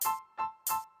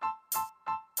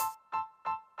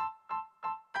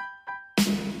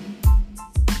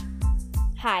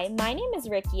Hi, my name is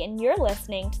Ricky, and you're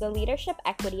listening to the Leadership,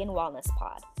 Equity, and Wellness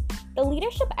Pod. The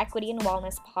Leadership, Equity, and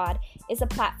Wellness Pod is a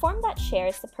platform that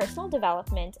shares the personal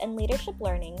development and leadership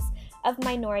learnings of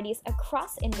minorities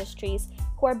across industries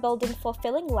who are building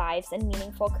fulfilling lives and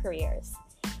meaningful careers.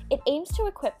 It aims to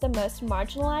equip the most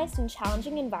marginalized and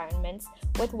challenging environments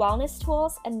with wellness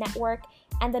tools, a network,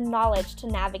 and the knowledge to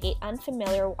navigate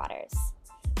unfamiliar waters.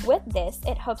 With this,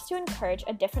 it hopes to encourage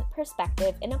a different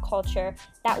perspective in a culture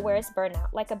that wears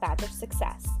burnout like a badge of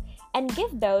success, and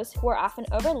give those who are often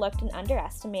overlooked and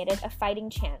underestimated a fighting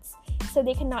chance so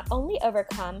they can not only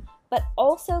overcome, but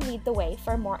also lead the way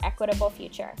for a more equitable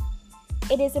future.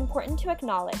 It is important to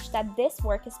acknowledge that this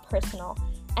work is personal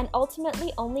and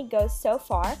ultimately only goes so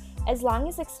far as long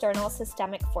as external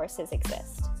systemic forces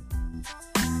exist.